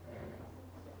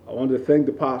I want to thank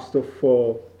the pastor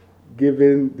for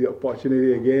giving the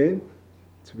opportunity again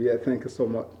to be here. Thank you so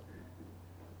much.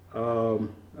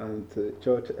 And to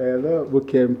Church Elder who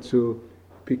came to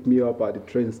pick me up at the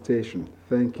train station.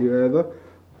 Thank you, Elder.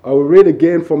 I will read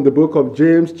again from the book of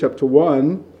James, chapter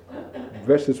 1,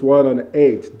 verses 1 and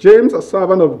 8. James, a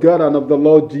servant of God and of the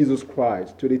Lord Jesus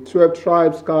Christ, to the 12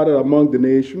 tribes scattered among the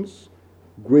nations,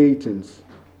 greetings.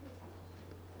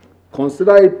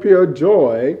 Consider it pure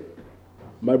joy,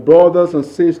 my brothers and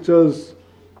sisters,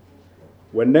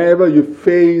 whenever you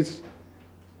face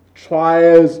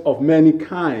trials of many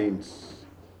kinds,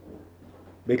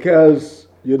 because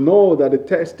you know that the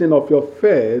testing of your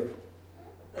faith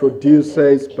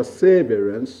produces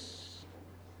perseverance,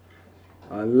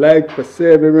 and let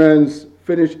perseverance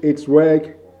finish its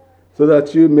work, so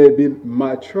that you may be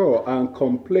mature and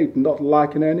complete, not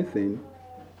lacking anything.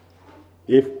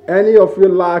 If any of you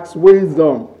lacks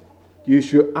wisdom, you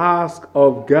should ask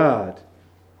of God,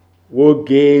 who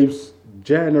gives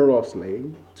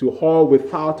generously to all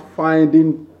without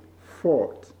finding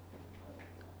fault,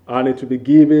 and it will be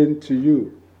given to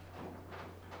you.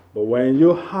 But when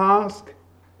you ask,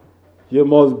 you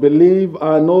must believe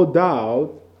and no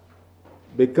doubt,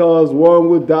 because one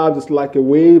who doubts is like a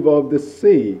wave of the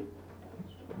sea,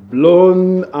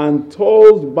 blown and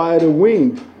tossed by the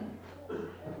wind.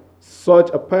 Such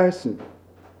a person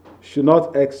should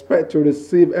not expect to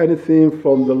receive anything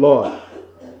from the Lord.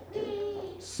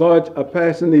 Such a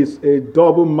person is a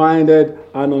double-minded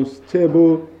and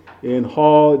unstable in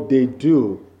all they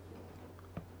do.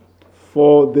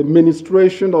 For the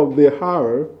ministration of the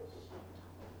hour,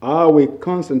 I will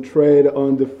concentrate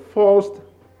on the first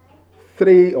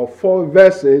 3 or 4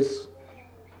 verses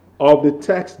of the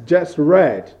text just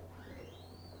read.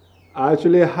 I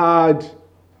actually had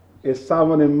a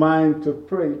sermon in mind to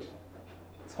preach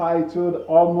titled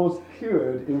Almost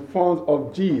Cured in Front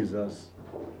of Jesus.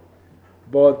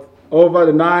 But over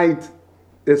the night,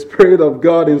 the Spirit of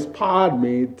God inspired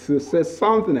me to say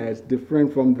something else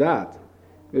different from that.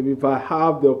 Maybe if I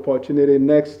have the opportunity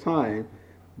next time,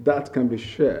 that can be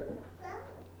shared.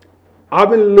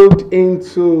 Having looked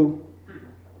into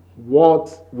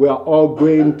what we are all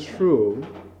going through,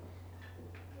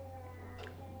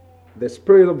 the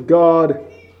Spirit of God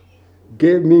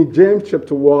gave me James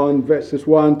chapter 1, verses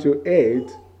 1 to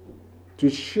 8, to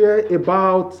share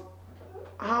about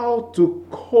how to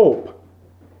cope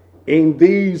in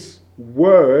this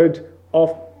world of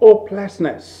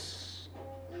hopelessness.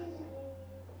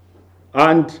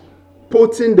 And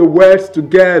putting the words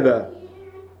together,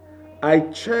 I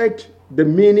checked the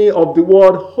meaning of the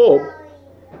word hope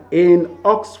in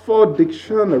Oxford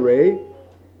Dictionary.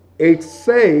 It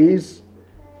says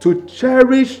to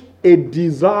cherish a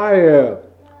desire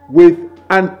with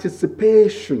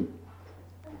anticipation,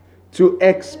 to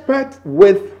expect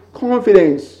with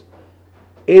confidence.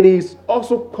 It is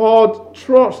also called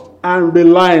trust and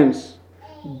reliance.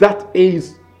 That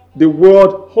is the word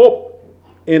hope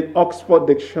in Oxford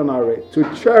Dictionary. To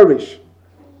cherish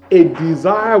a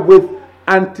desire with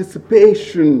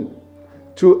anticipation,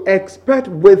 to expect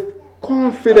with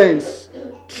confidence,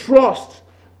 trust,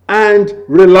 and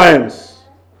reliance.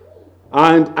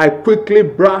 And I quickly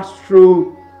brushed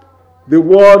through the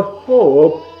word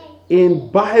hope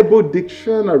in Bible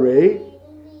Dictionary.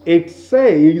 It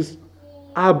says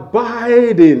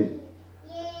abiding,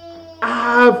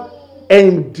 have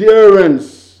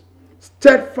endurance,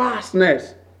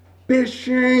 steadfastness,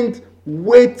 patient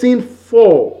waiting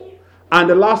for. And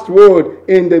the last word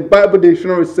in the Bible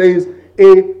Dictionary says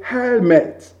a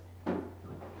helmet.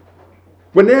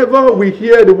 Whenever we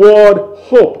hear the word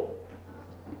hope,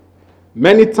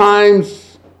 many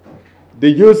times the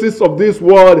uses of this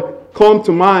word come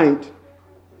to mind,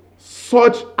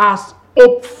 such as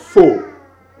hopeful,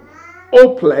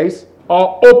 hopeless,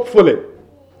 or hopefully.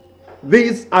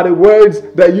 These are the words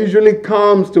that usually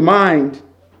comes to mind.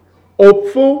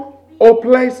 Hopeful,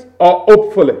 hopeless, or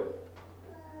hopefully.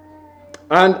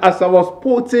 And as I was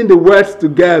putting the words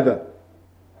together,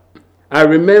 I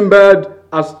remembered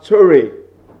a story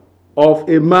of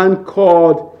a man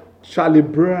called Charlie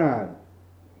Brown.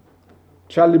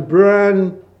 Charlie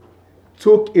Brown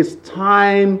took his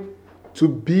time to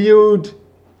build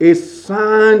a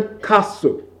sand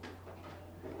castle.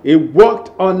 He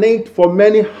worked on it for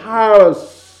many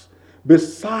hours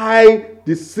beside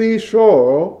the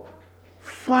seashore.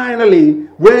 Finally,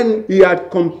 when he had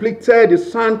completed the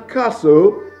sand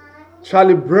castle,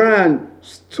 Charlie Brown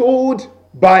stood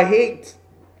by it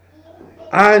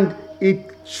and he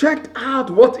checked out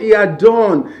what he had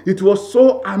done. It was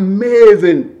so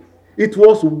amazing. It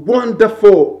was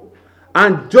wonderful.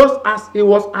 And just as he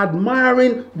was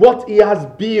admiring what he has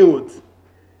built,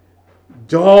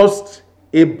 Just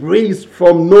a breeze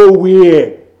from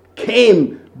nowhere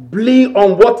came, blew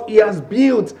on what he has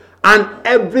built, and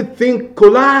everything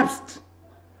collapsed.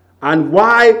 And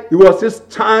while he was just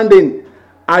standing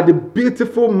at the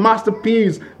beautiful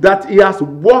masterpiece that he has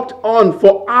worked on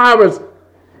for hours,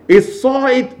 he saw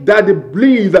it that the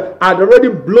breeze had already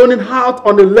blown it out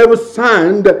on the level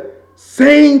sand,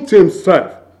 saying to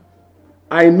himself,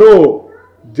 I know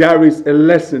there is a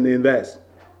lesson in this,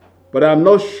 but I'm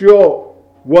not sure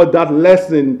what that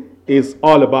lesson is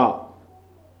all about.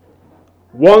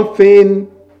 One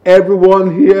thing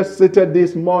everyone here seated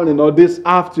this morning or this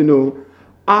afternoon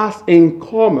has in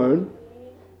common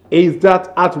is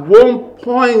that at one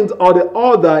point or the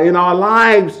other in our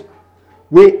lives,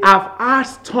 we have had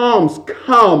storms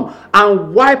come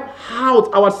and wipe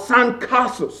out our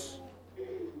sandcastles.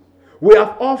 We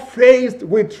have all faced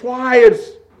with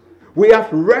trials. We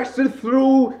have wrestled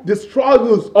through the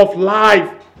struggles of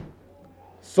life.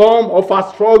 Some of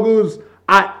our struggles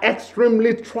are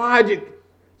extremely tragic.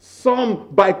 Some,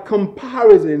 by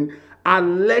comparison, are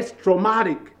less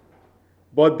traumatic.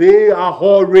 But they are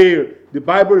all real. The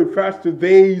Bible refers to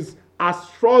these as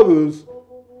struggles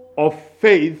of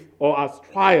faith or as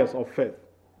trials of faith.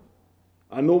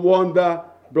 And no wonder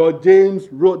Brother James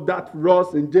wrote that for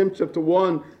us in James chapter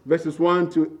 1, verses 1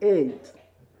 to 8.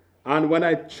 And when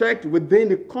I checked within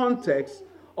the context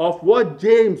of what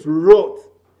James wrote,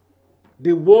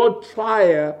 the word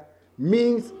trial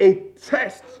means a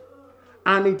test,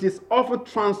 and it is often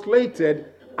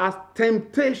translated as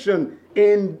temptation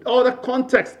in other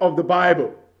contexts of the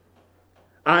Bible.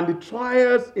 And the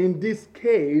trials in this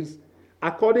case,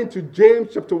 according to James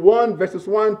chapter 1, verses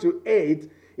 1 to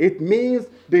 8, it means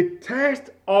the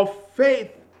test of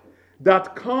faith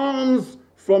that comes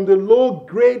from the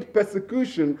low-grade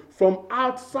persecution from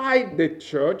outside the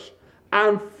church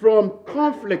and from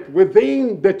conflict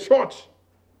within the church.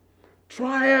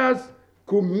 Trials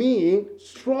could mean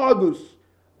struggles,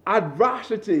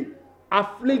 adversity,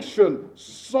 affliction,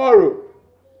 sorrow.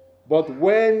 But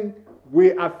when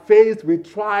we are faced with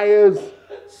trials,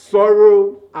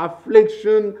 sorrow,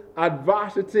 affliction,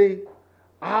 adversity,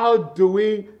 how do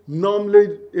we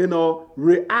normally,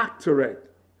 react to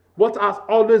it? What has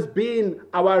always been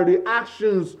our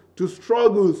reactions to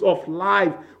struggles of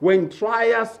life when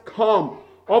trials come?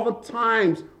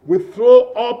 Oftentimes, we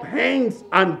throw up hands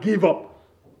and give up.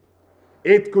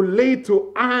 It could lead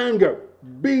to anger,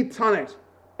 bitterness,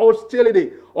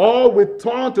 hostility, or we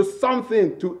turn to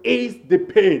something to ease the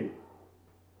pain.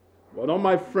 One of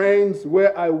my friends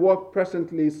where I work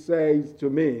presently says to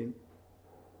me,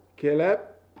 Caleb,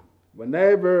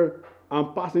 whenever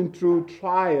I'm passing through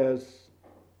trials,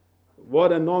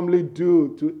 what I normally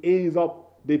do to ease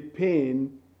up the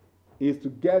pain is to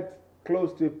get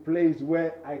close to a place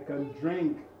where I can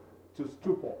drink to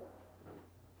stupor.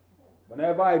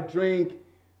 Whenever I drink,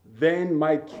 then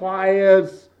my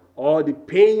trials or the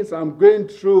pains I'm going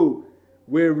through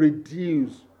will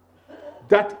reduce.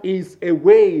 That is a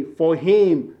way for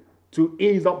him to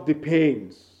ease up the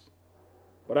pains.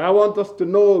 But I want us to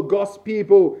know, God's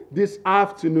people, this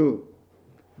afternoon,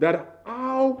 that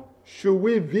how should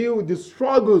we view the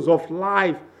struggles of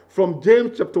life from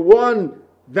James chapter 1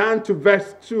 down to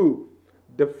verse 2?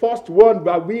 The first one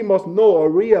that we must know or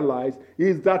realize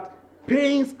is that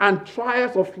pains and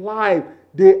trials of life,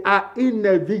 they are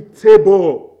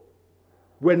inevitable.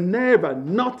 Whenever,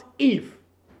 not if.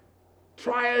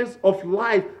 Trials of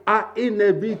life are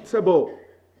inevitable.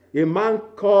 A man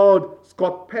called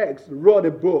Scott Peck wrote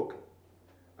a book,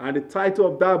 and the title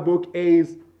of that book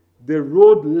is The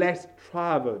Road Less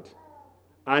Traveled.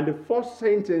 And the first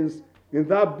sentence in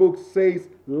that book says,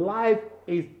 life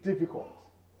is difficult.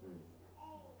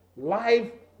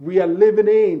 Life we are living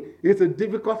in is a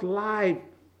difficult life.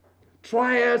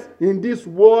 Trials in this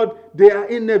world, they are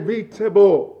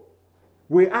inevitable.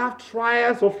 We have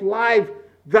trials of life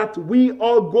that we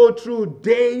all go through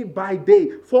day by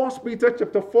day. 1 Peter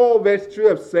chapter 4 verse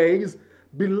 12 says,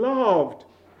 Beloved,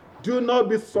 do not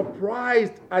be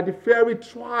surprised at the fiery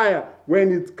trial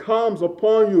when it comes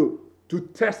upon you to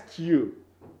test you.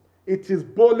 It is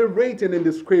boldly written in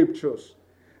the scriptures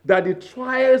that the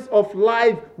trials of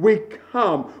life will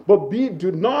come, but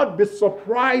do not be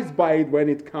surprised by it when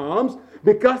it comes,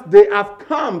 because they have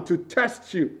come to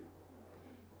test you.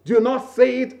 Do not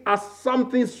say it as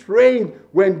something strange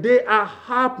when they are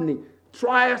happening.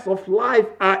 Trials of life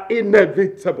are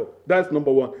inevitable. That's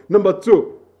number one. Number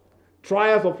two,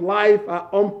 trials of life are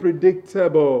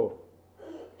unpredictable.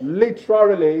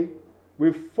 Literally,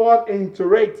 we fall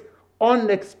into it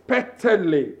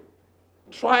unexpectedly.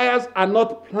 Trials are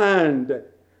not planned.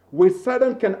 We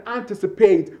seldom can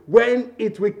anticipate when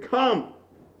it will come.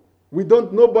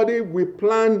 Nobody will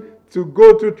plan to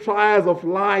go through trials of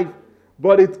life,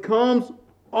 but it comes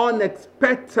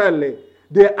unexpectedly.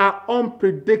 They are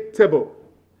unpredictable.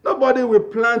 Nobody will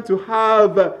plan to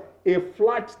have a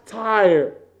flat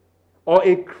tire or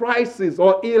a crisis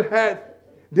or ill health.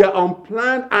 They are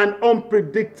unplanned and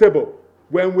unpredictable.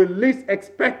 When we least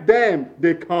expect them,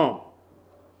 they come.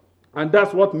 And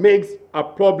that's what makes a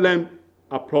problem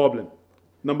a problem.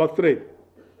 Number 3,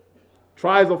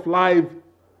 trials of life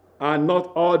are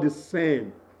not all the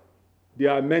same.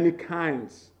 There are many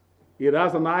kinds. It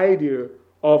has an idea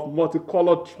of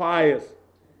multicolored trials.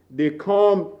 They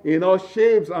come in all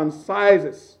shapes and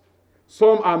sizes.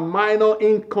 Some are minor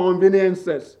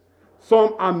inconveniences.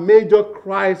 Some are major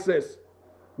crises.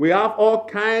 We have all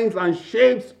kinds and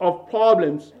shapes of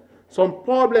problems. Some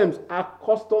problems are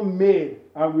custom made,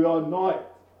 and we all know it.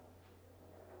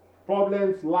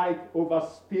 Problems like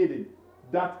overspeeding,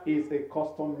 that is a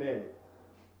custom made.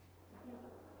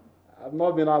 I've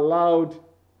not been allowed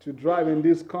to drive in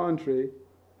this country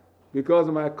because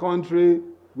in my country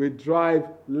we drive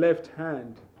left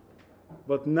hand.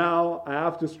 But now I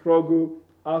have to struggle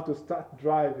how to start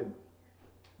driving.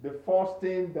 The first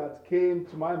thing that came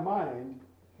to my mind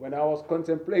when I was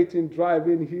contemplating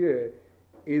driving here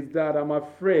is that I'm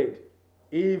afraid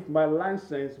if my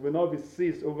license will not be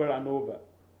seized over and over.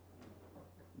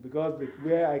 Because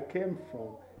where I came from,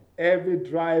 every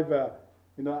driver,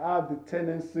 have the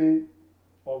tendency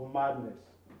of madness.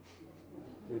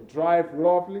 You drive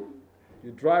roughly,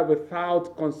 you drive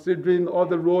without considering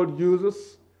other road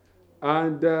users,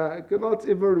 and I cannot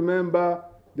even remember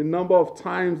the number of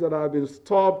times that I've been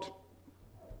stopped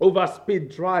over speed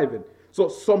driving. So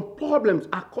some problems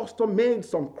are custom made,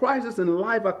 some crises in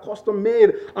life are custom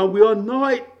made, and we all know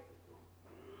it.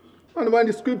 And when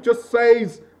the scripture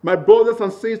says, my brothers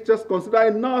and sisters, consider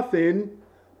it nothing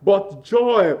but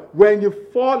joy when you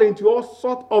fall into all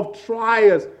sorts of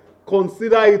trials,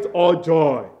 consider it all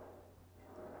joy.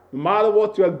 No matter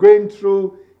what you are going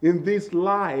through in this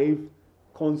life,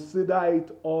 consider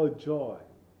it all joy.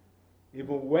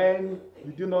 Even when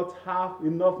you do not have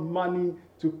enough money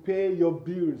to pay your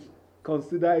bills,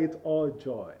 consider it all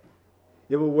joy.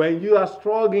 Even when you are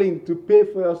struggling to pay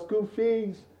for your school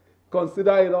fees,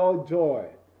 consider it all joy.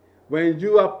 When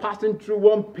you are passing through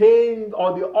one pain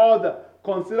or the other,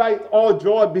 consider it all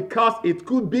joy, because it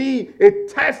could be a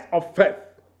test of faith.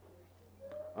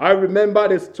 I remember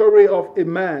the story of a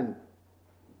man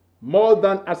more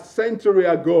than a century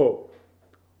ago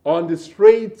on the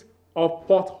street of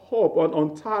Port Hope on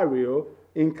Ontario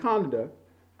in Canada.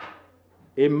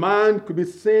 A man could be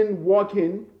seen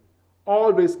walking,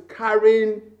 always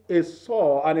carrying a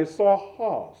saw and a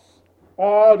sawhorse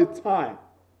all the time.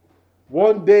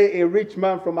 One day, a rich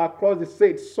man from across the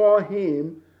state saw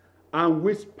him and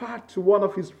whispered to one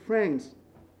of his friends.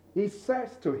 He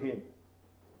says to him,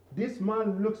 "This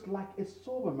man looks like a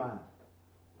sober man.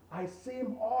 I see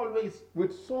him always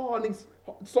with saw on his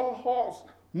sawhorse,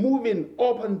 moving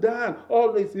up and down.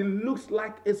 Always, he looks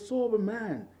like a sober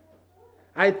man.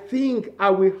 I think I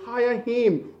will hire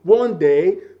him one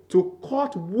day to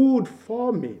cut wood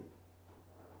for me."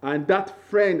 And that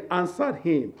friend answered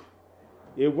him,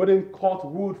 "He wouldn't cut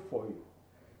wood for you."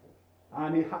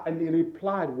 And he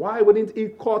replied, "Why wouldn't he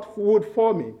cut wood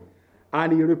for me?"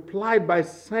 And he replied by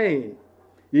saying,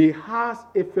 he has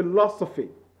a philosophy.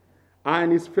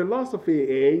 And his philosophy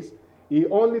is, he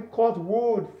only cut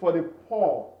wood for the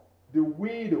poor, the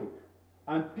widow,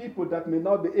 and people that may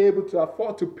not be able to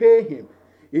afford to pay him.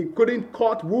 He couldn't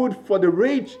cut wood for the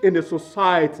rich in the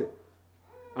society.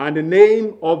 And the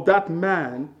name of that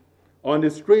man on the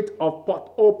street of Port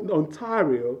Hope,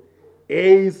 Ontario,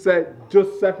 is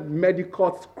Joseph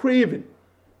Medicott Scriven.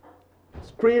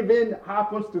 Scriven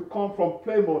happens to come from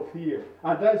Plymouth here,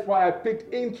 and that's why I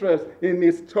picked interest in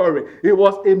his story. He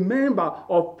was a member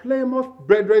of Plymouth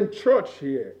Brethren Church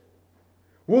here,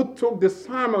 who took the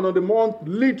Sermon on the Mount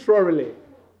literally.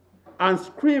 And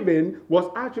Scriven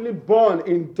was actually born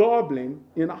in Dublin,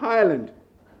 in Ireland,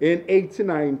 in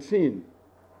 1819.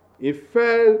 He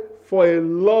fell for a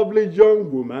lovely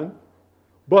young woman,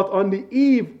 but on the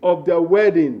eve of their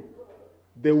wedding,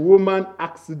 the woman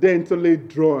accidentally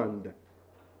drowned.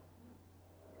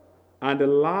 And the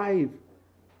life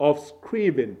of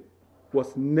Scriven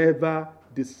was never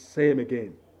the same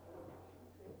again.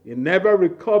 He never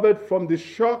recovered from the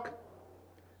shock.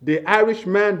 The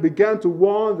Irishman began to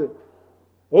wander,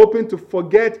 hoping to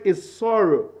forget his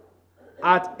sorrow.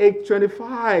 At age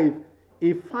 25,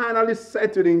 he finally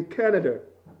settled in Canada.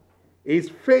 His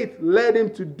faith led him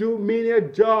to do menial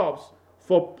jobs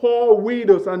for poor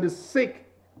widows and the sick.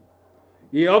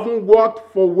 He often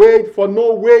worked for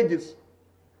no wages,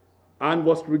 and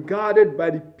was regarded by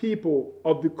the people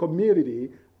of the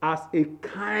community as a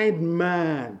kind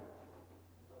man.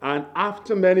 And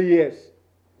after many years,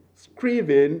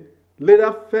 Scriven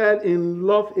later fell in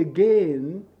love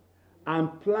again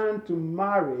and planned to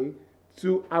marry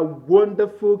to a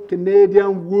wonderful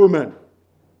Canadian woman.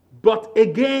 But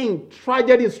again,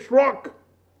 tragedy struck.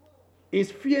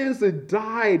 His fiancée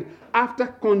died after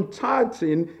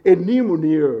contracting a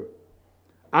pneumonia.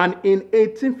 And in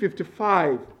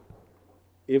 1855,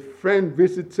 a friend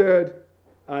visited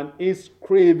an East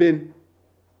Craven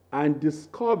and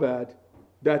discovered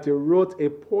that he wrote a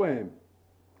poem.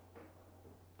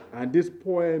 And this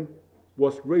poem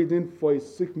was written for a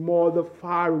sick mother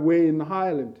far away in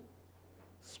Ireland.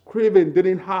 Scriven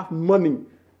didn't have money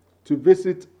to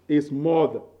visit his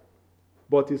mother,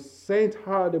 but he sent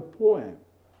her the poem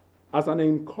as an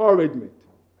encouragement.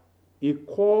 He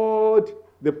called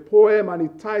the poem and he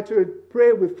titled it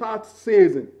 "Pray Without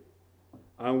Ceasing."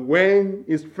 And when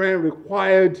his friend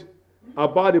inquired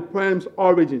about the poem's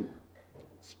origin,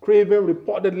 Scriven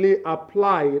reportedly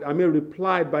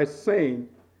replied by saying,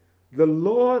 "The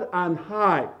Lord and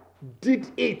I did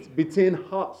it between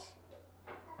us."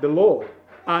 The Lord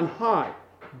and I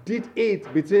did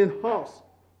it between us.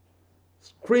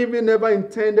 Scriven never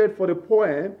intended for the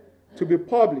poem to be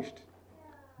published,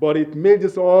 but it made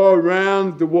its all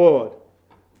around the world,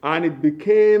 and it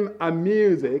became a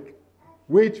music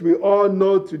which we all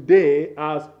know today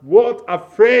as "What a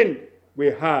Friend We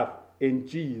Have in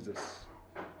Jesus."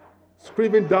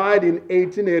 Scriven died in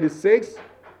 1886.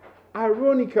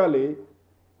 Ironically,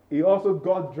 he also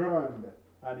got drowned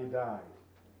and he died,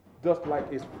 just like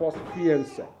his first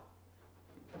fiancée.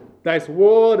 There is a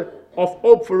word of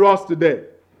hope for us today.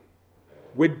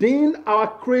 Within our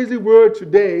crazy world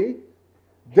today,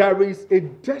 there is a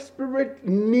desperate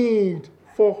need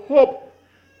for hope.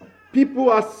 People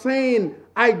are saying,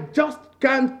 "I just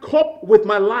can't cope with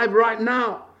my life right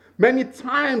now." Many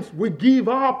times we give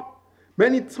up.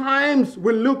 Many times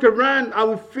we look around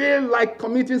and we feel like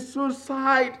committing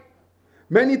suicide.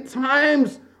 Many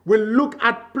times we look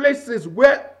at places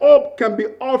where hope can be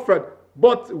offered,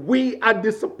 but we are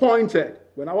disappointed.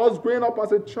 When I was growing up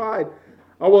as a child,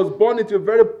 I was born into a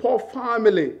very poor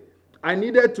family. I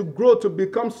needed to grow to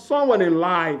become someone in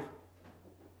life.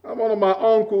 And one of my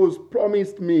uncles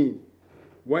promised me,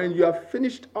 when you are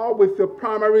finished up with your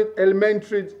primary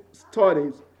elementary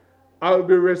studies, I will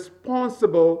be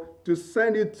responsible to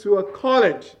send you to a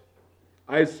college.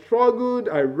 I struggled,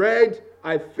 I read,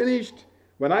 I finished.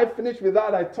 When I finished with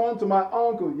that, I turned to my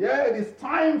uncle. "Yeah, it is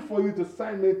time for you to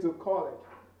send me to college."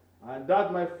 And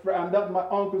that my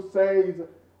uncle says,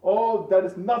 "Oh, there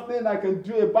is nothing I can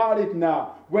do about it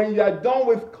now. When you are done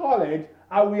with college,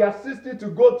 I will assist you to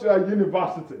go to a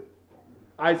university."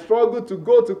 I struggled to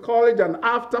go to college, and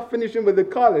after finishing with the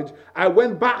college, I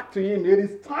went back to him. "It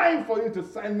is time for you to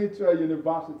send me to a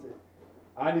university."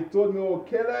 And he told me, "Oh,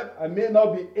 Caleb, I may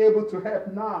not be able to help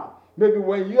now. Maybe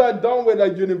when you are done with a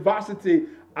university,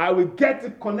 I will get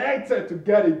you connected to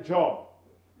get a job."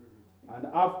 And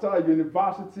after a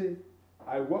university,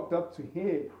 I walked up to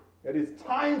him. "It is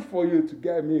time for you to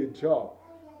get me a job."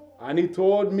 And he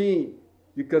told me,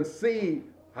 "You can see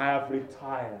I have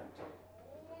retired.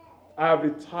 I have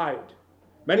retired."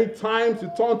 Many times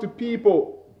you turn to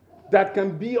people that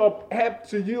can be of help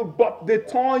to you, but they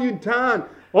turn you down.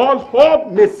 All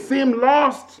hope may seem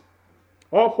lost.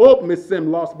 All hope may seem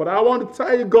lost. But I want to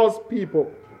tell you, God's people,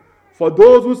 for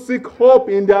those who seek hope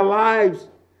in their lives,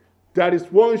 there is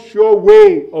one sure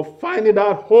way of finding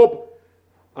that hope,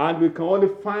 and we can only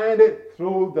find it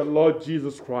through the Lord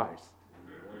Jesus Christ.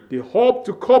 The hope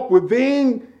to cope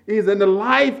within is in the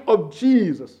life of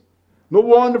Jesus. No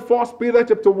wonder 1 Peter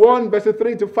chapter 1, verses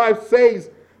 3 to 5 says,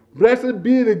 "Blessed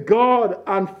be the God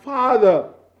and Father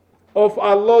of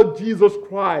our Lord Jesus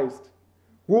Christ,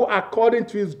 who according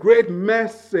to his great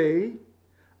mercy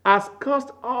has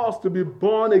caused us to be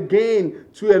born again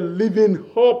to a living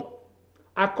hope."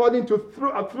 According to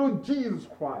through Jesus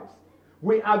Christ,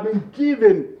 we have been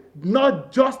given not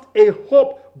just a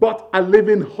hope, but a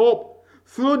living hope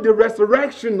through the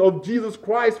resurrection of Jesus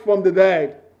Christ from the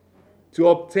dead, to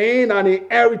obtain an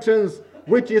inheritance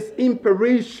which is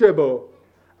imperishable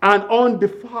and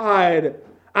undefiled,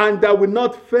 and that will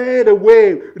not fade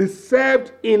away,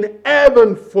 reserved in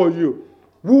heaven for you,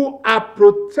 who are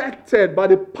protected by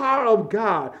the power of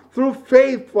God through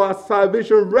faith for our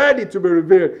salvation, ready to be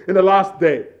revealed in the last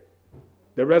day.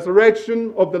 The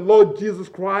resurrection of the Lord Jesus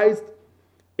Christ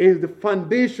is the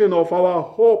foundation of our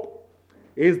hope.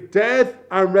 His death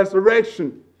and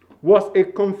resurrection was a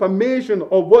confirmation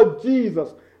of what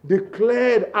Jesus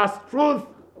declared as truth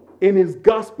in his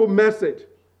gospel message.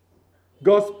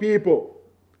 God's people,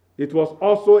 it was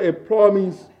also a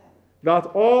promise that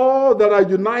all that are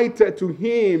united to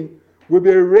him will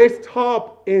be raised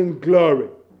up in glory.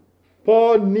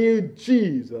 Paul knew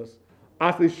Jesus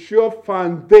as a sure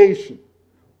foundation.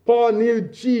 Paul knew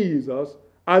Jesus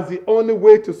as the only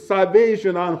way to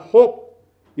salvation and hope.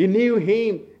 He knew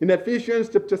him in Ephesians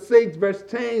chapter 6, verse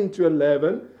 10 to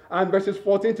 11 and verses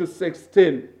 14 to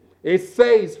 16. It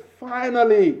says,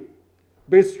 finally,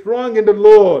 be strong in the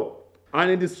Lord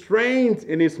and in the strength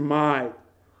in his might.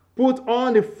 Put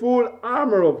on the full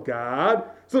armor of God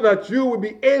so that you will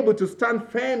be able to stand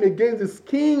firm against the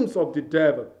schemes of the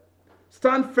devil.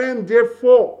 Stand firm,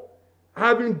 therefore,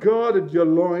 having girded your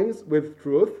loins with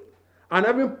truth, and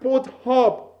having put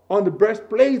up on the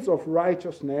breastplate of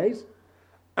righteousness,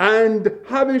 and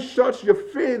having shod your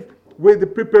feet with the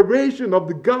preparation of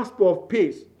the gospel of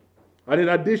peace. And in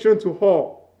addition to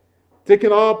all,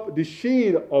 taking up the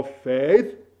shield of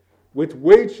faith, with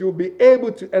which you'll be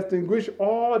able to extinguish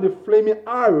all the flaming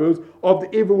arrows of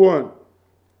the evil one,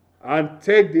 and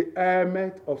take the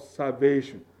helmet of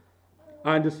salvation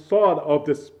and the sword of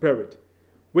the Spirit,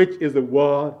 which is the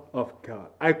word of God.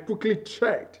 I quickly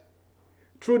checked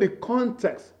through the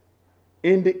context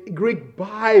in the Greek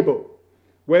Bible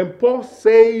when Paul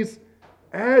says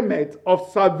helmet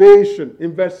of salvation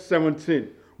in verse 17.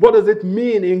 What does it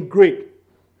mean in Greek?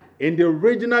 In the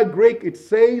original Greek, it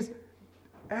says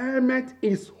helmet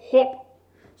is hope.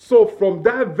 So from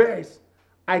that verse,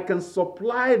 I can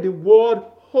supply the word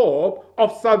hope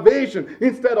of salvation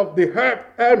instead of the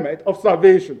helmet of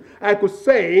salvation. I could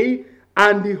say,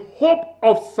 and the hope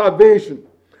of salvation.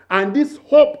 And this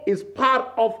hope is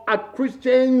part of a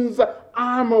Christian's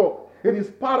armor. It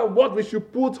is part of what we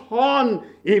should put on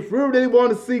if we really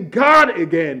want to see God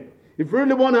again. If we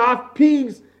really want to have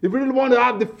peace, if we really want to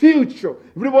have the future,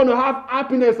 if we really want to have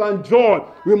happiness and joy,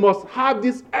 we must have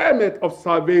this helmet of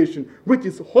salvation, which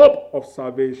is hope of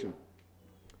salvation.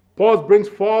 Paul brings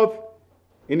forth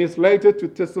in his letter to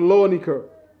Thessalonica,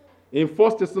 in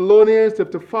 1 Thessalonians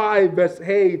chapter 5, verse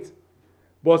 8,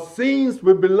 but since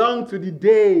we belong to the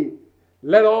day,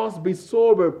 let us be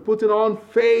sober, putting on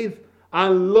faith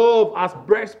and love as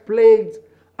breastplates,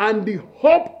 and the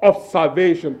hope of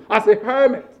salvation as a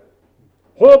helmet.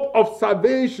 Hope of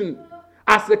salvation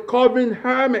as a covering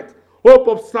helmet. Hope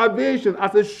of salvation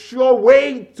as a sure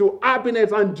way to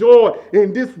happiness and joy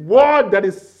in this world that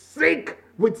is sick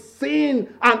with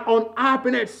sin and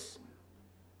unhappiness.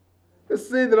 You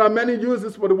see, there are many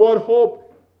uses for the word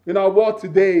hope in our world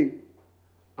today,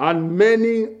 and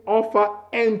many offer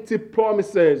empty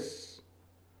promises.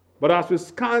 But as we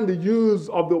scan the use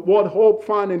of the word hope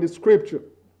found in the scripture,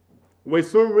 we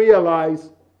soon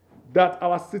realize that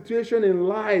our situation in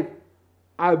life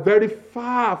are very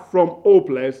far from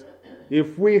hopeless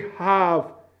if we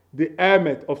have the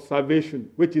helmet of salvation,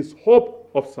 which is hope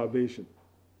of salvation.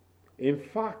 In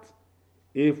fact,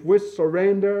 if we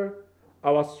surrender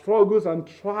our struggles and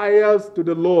trials to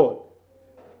the Lord,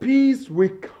 peace will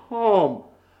come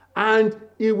and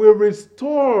it will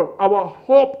restore our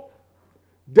hope.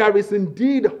 There is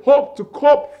indeed hope to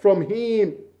cope from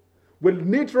him. We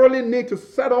literally need to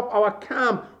set up our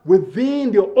camp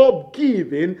within the hope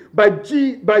given by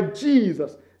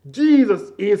Jesus.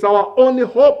 Jesus is our only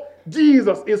hope.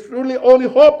 Jesus is really only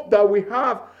hope that we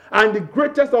have. And the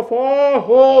greatest of all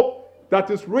hope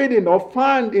that is written or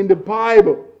found in the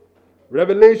Bible.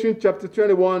 Revelation chapter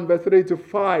 21, verse 3 to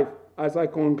 5, as I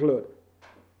conclude.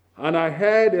 And I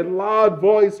heard a loud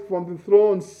voice from the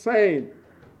throne saying,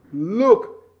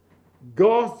 look,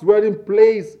 God's dwelling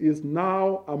place is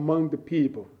now among the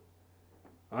people,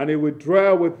 and he will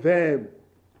dwell with them.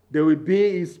 They will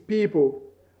be his people,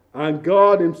 and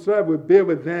God himself will be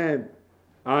with them,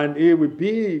 and he will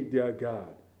be their God.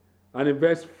 And in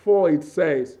verse 4 it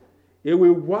says, he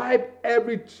will wipe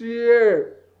every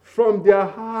tear from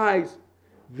their eyes.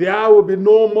 There will be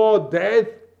no more death,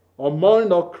 or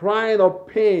mourning, or crying, or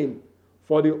pain,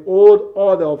 for the old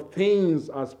order of things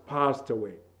has passed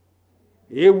away.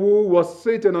 He who was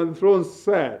sitting on the throne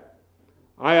said,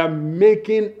 I am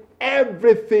making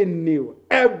everything new,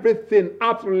 everything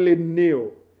absolutely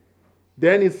new.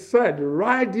 Then he said,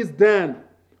 write this down,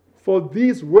 for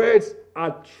these words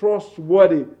are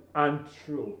trustworthy and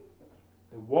true.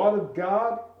 The word of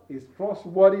God is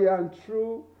trustworthy and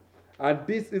true, and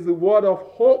this is the word of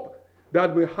hope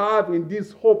that we have in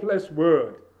this hopeless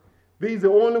world. This is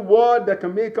the only word that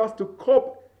can make us to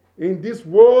cope in this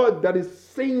world that is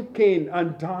sinking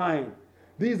and dying.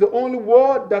 This is the only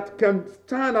word that can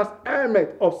stand as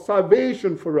helmet of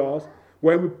salvation for us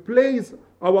when we place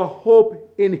our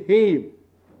hope in him.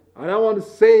 And I want to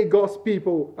say, God's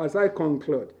people, as I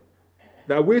conclude,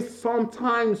 that we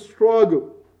sometimes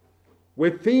struggle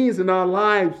with things in our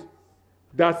lives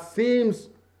that seems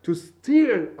to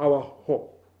steal our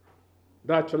hope.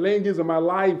 There are challenges in my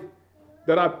life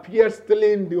that appear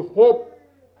stealing the hope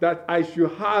that I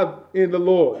should have in the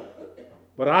Lord.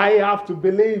 But I have to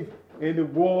believe in the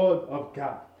Word of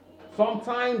God.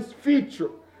 Sometimes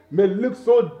future may look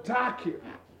so dark here.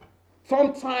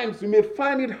 Sometimes you may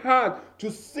find it hard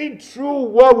to see through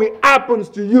what will happen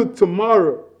to you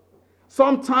tomorrow.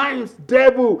 Sometimes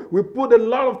devil will put a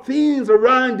lot of things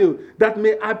around you that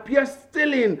may appear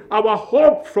stealing our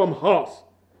hope from us.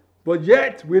 But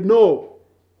yet we know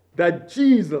that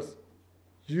Jesus,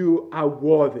 you are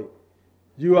worthy.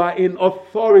 You are in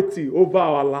authority over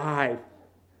our life.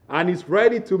 And He's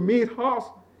ready to meet us.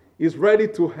 He's ready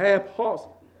to help us.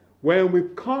 When we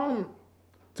come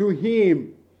to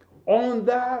Him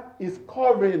under His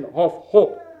covering of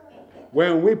hope,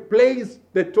 when we place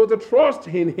the total trust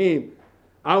in Him,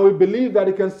 and we believe that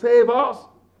He can save us,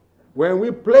 when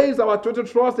we place our total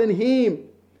trust in Him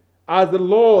as the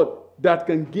Lord that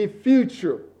can give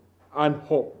future and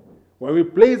hope, when we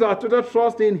place our total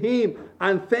trust in Him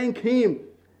and thank Him,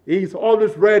 He is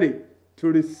always ready to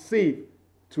receive,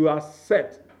 to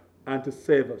accept, and to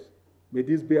save us. May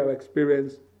this be our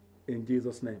experience in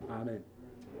Jesus' name. Amen.